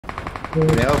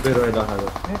Leo pero dah halo.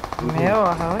 Leo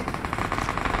ahoy.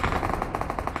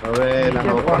 Awe na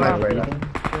ho pala baila.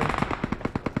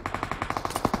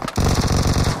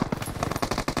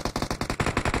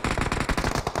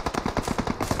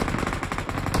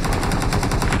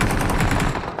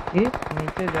 ये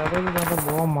नीचे ज्यादा भी ज्यादा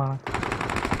बॉम्ब मार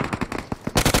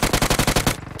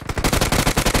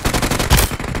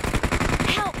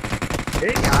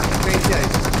यार कैसे आए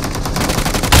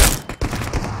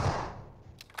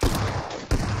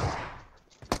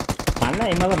mana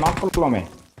ini malah makul belum ya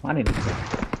mana ini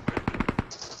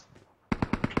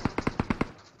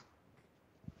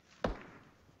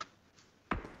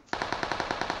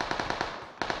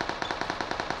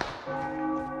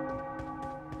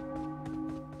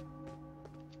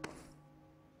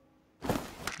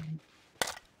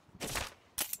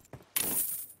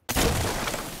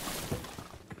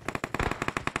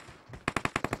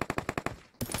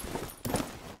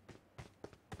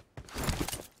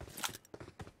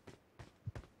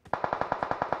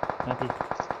mati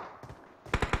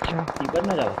tiba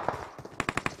na jawa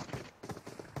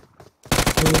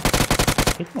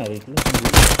कितना है itu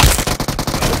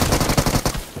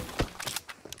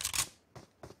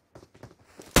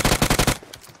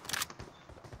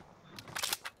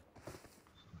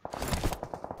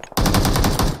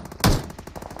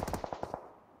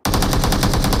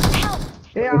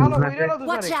halo koई ना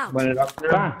दूसरा बने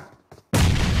रखना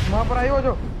वहां पर आयो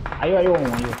जो ayo ayo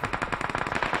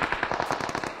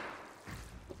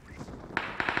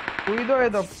कोई दो ये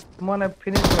तो मैंने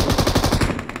फिनिश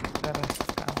कर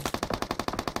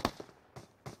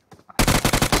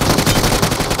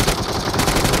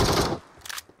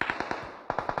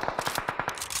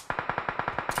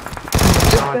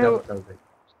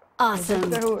Awesome.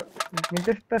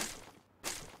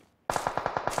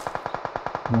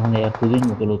 mohon ya kuzin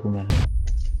mo tulo tumeh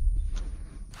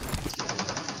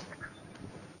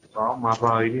तो मापा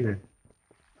हुई नहीं है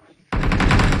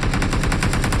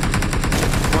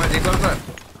मैं निकल कर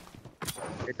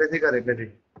इतने कर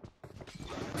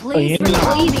Please Oh, yeah.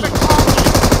 recall me.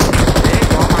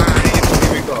 कौन आ रही है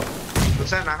तुम्ही को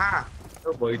तुझे ना हाँ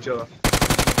तो बोईचो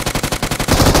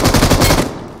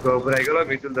गोबराई को लो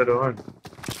Mitchell दरोहन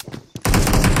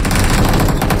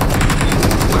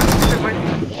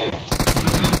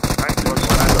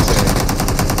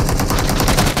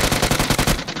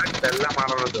Bella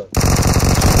mano do.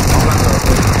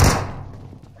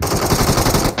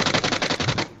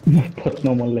 pot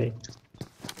no mulai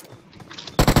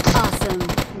Awesome.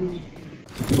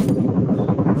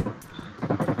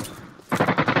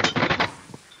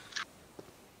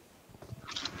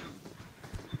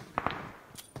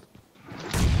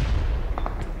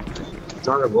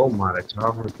 Jangan bawa marah,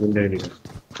 jangan mau pindah ini.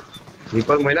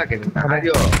 Nikol mana ke?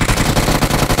 Ayo.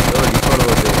 Yo Nikol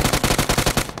bote.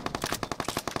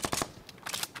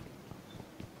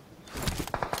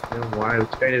 Yo why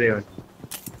उसका ही रहेगा?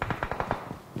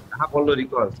 कहाँ बोल लो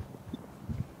Nikol?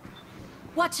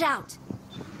 Watch out.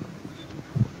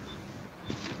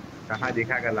 कहाँ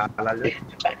देखा कर लाला जो?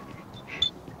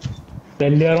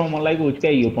 पहले यार मलाई को उसका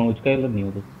ही ऊपर उसका ही नहीं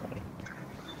होता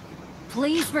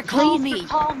Please recall me.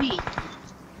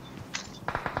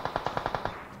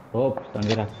 oh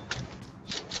sangira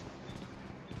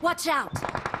Watch out.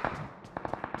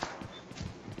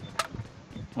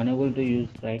 unable to use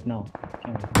right now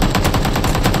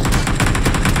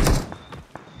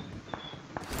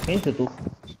कहीं से तू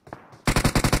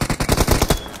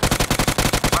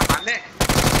मारने?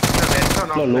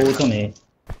 लो लो तो नहीं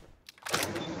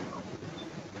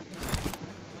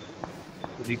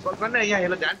Nikol करना है यहाँ ये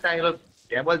लो जानता है ये लो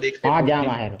टेबल देखते हाँ जा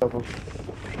माहिर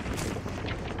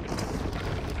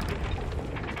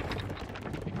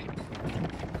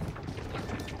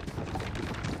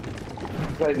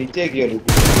नीचे गिर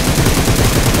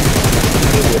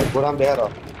पूरा बेहर हो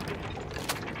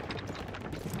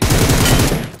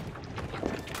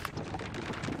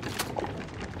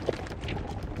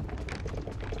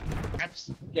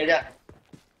क्या जा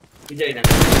विजय ना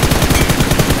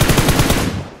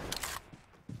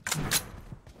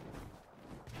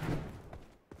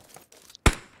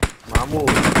मामू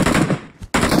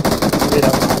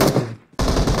मेरा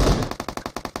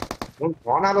मामू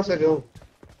कौन आ रहा है क्यों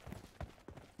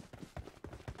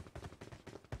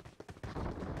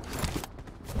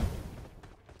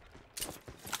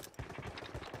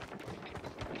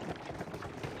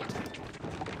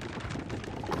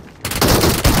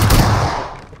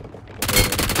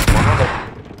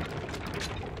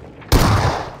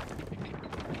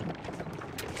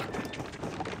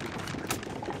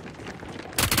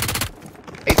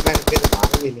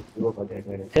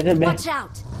चल बे Watch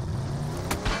out.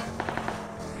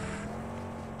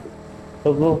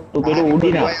 તો પેલું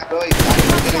ઉડી ના Watch out!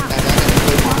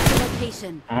 Mark the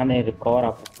location. આને કવર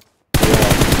આપો.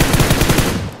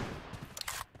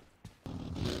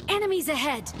 Enemies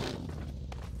ahead.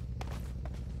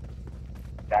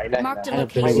 Mark the અરે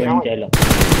પેલો location. ગન ચાલો.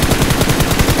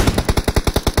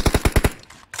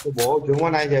 બહુ જોવા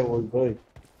ના જાય બોલ ભાઈ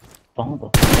તો હું તો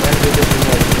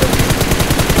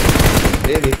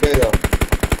એ નીકળ્યો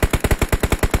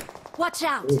Watch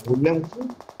out! એ ભૂલે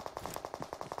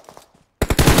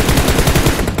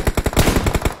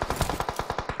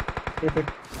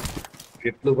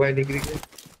કેટલું ભાઈ નીકળી ગયું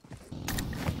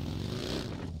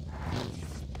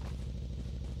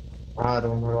હા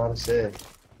રોમર વાર છે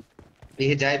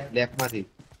એ જાય લેફ્ટ માંથી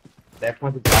જાય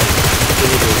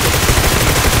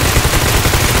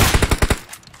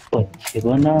પછી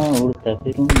બના ઉડતા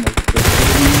ફિરું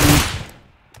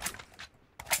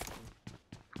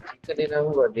કરીને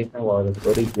હું દેખા વાળો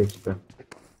થોડી બેસ્ટ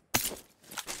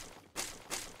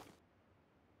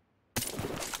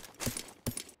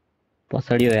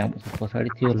પસાડ્યો આમ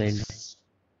પસાડી થયો લઈ લે.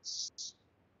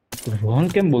 રોહન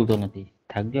કેમ બોલતો નથી?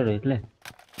 થાક ગયો એટલે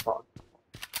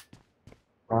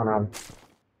કોણ આમ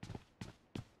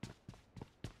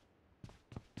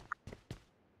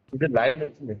इधर लाइव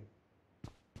नहीं है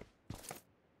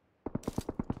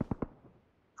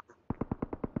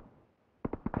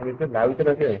अरे तो लाइव तो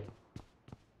रखे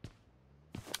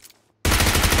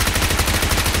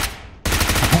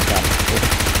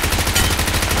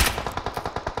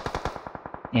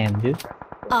એમ જો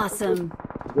Awesome.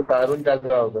 जो तारुण चल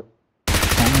रहा होगा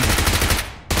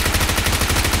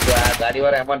तो गाड़ी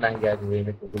वाला एमन नहीं गया जो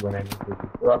इन्हें कुछ बनाने के लिए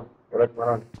तो औरत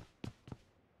मारो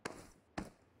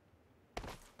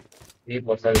ये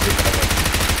बहुत सारे दिखा रहा है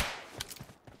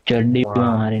ચડ્ડીમાં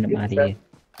મારીને મારીએ.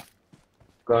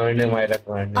 करने मारा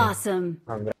करने Awesome.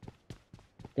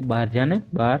 તે બહાર જા ને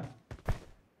બહાર.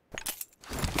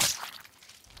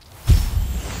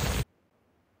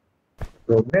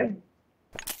 तो मैं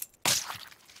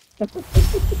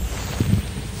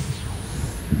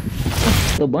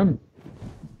તો બંધ.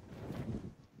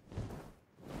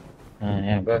 હા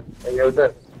એમ ये उधर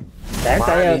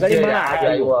કાંઈ नीचे આગળ आ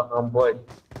गया वो हम बोल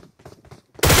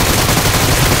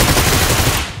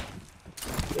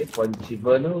ये पंछी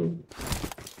बनो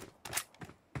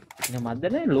એને માર દે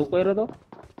ને લો કર્યો તો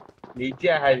नीचे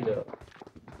आ गया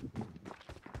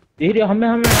એ રે હમે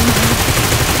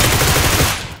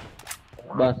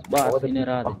બસ એને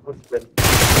રાહ દે.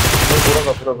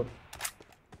 पूरा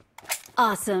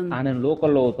Awesome. આને લો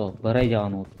કરલો હતો ભરાઈ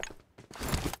જવાનું હતું.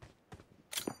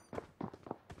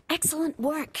 Excellent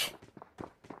work.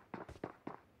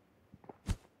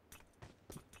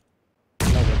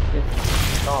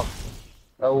 No,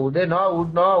 ude no,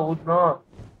 ud no.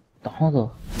 તો હું તો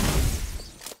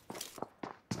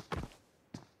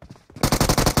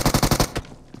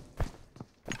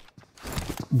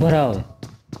ભરાવે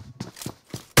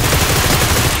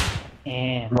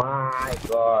એમ My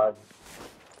God.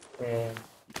 Man.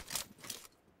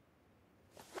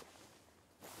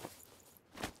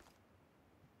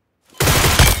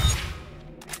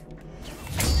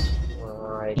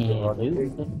 My God.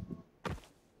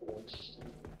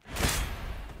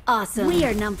 Awesome. We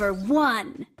are number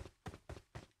one.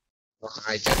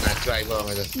 I cannot try more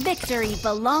with it. Victory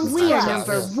belongs We are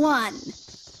number one.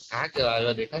 Ah, que va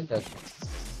a dejar.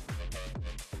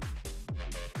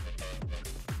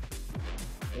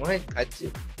 What?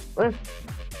 What?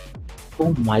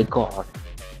 Oh my God.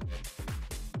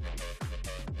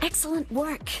 Excellent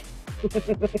work.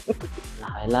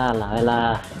 લાવેલા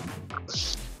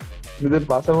Did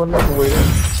pasa por la cueva?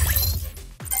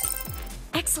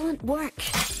 Excellent work.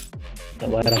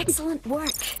 Excellent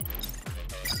work.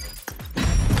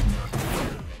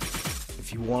 If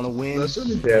you want to win, That's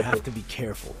really you bad. have to be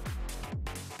careful.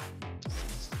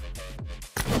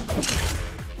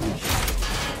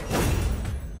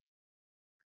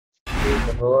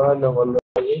 Ahora no voló.